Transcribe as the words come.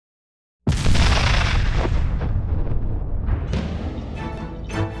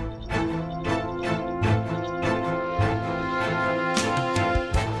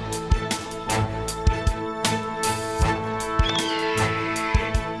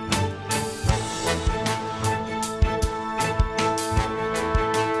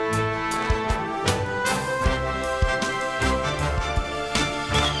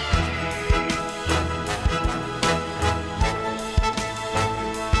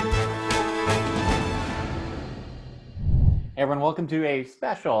Everyone, welcome to a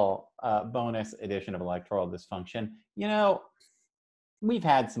special bonus edition of Electoral Dysfunction. You know, we've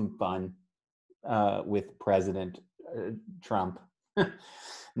had some fun with President Trump.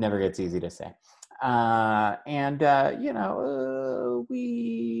 Never gets easy to say. We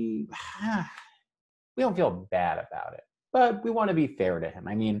don't feel bad about it, but we want to be fair to him.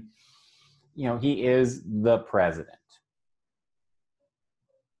 I mean, he is the president.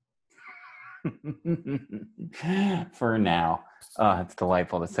 For now. It's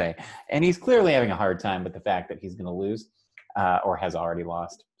delightful to say. And he's clearly having a hard time with the fact that he's going to lose or has already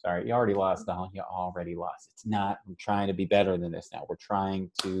lost. Sorry, you already lost. You already lost. It's not, we're trying to be better than this now. We're trying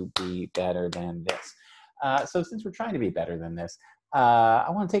to be better than this. So since we're trying to be better than this,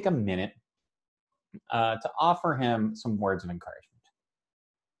 I want to take a minute to offer him some words of encouragement.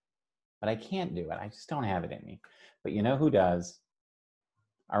 But I can't do it. I just don't have it in me. But you know who does?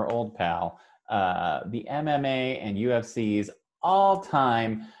 Our old pal, the MMA and UFC's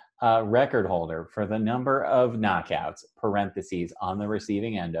all-time record holder for the number of knockouts, parentheses, on the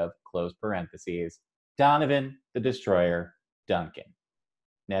receiving end of, close parentheses, Donovan the Destroyer Duncan.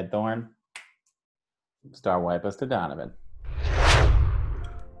 Ned Thorne, star wipe us to Donovan.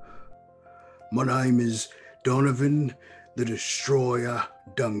 My name is Donovan the Destroyer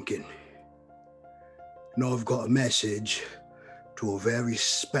Duncan. And I've got a message to a very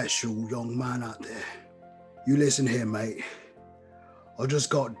special young man out there. You listen here, mate. I just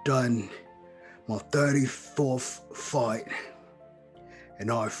got done my 34th fight,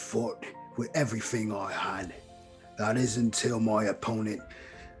 and I fought with everything I had. That is until my opponent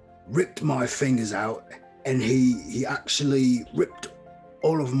ripped my fingers out, and he actually ripped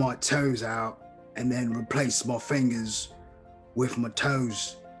all of my toes out and then replaced my fingers with my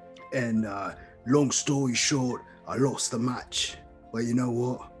toes. And long story short, I lost the match. But you know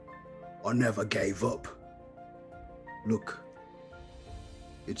what? I never gave up. Look,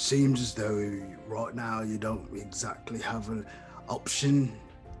 it seems as though right now you don't exactly have an option.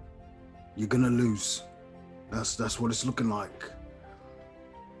 You're gonna lose. That's what it's looking like.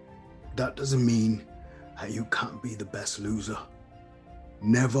 That doesn't mean that you can't be the best loser.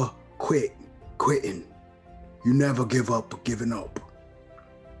 Never quit quitting. You never give up giving up.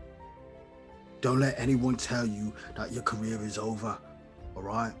 Don't let anyone tell you that your career is over, all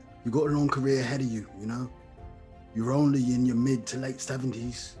right? You got a long career ahead of you, you know? You're only in your mid to late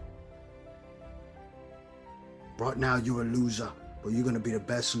 70s. Right now, you're a loser, but you're gonna be the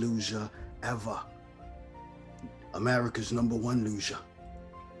best loser ever. America's #1 loser.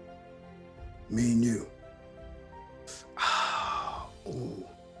 Me and you. Oh,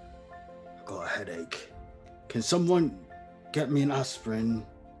 I got a headache. Can someone get me an aspirin?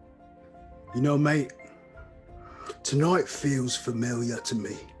 You know, mate, tonight feels familiar to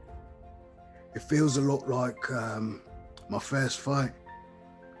me. It feels a lot like my first fight.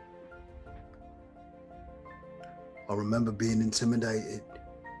 I remember being intimidated,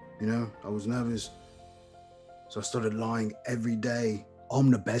 you know, I was nervous. So I started lying every day.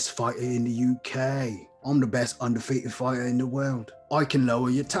 I'm the best fighter in the UK. I'm the best undefeated fighter in the world. I can lower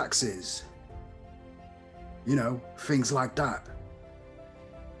your taxes. You know, things like that.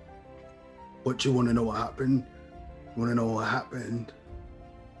 But you want to know what happened? You want to know what happened?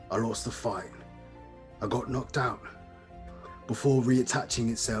 I lost the fight. I got knocked out. Before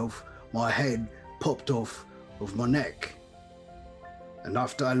reattaching itself, my head popped off of my neck. And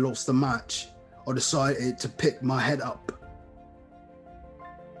after I lost the match, I decided to pick my head up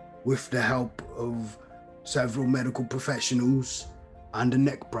with the help of several medical professionals and a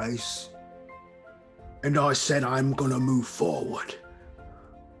neck brace. And I said, I'm gonna move forward.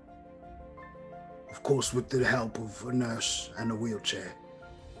 Of course, with the help of a nurse and a wheelchair.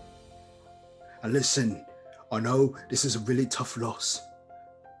 And listen, I know this is a really tough loss.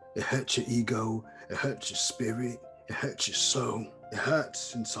 It hurts your ego, it hurts your spirit, it hurts your soul. It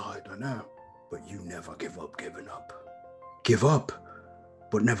hurts inside, I know. But you never give up giving up. Give up,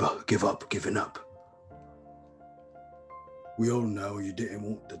 but never give up giving up. We all know you didn't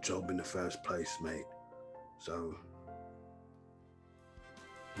want the job in the first place, mate. So,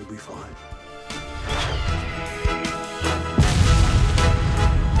 you'll be fine.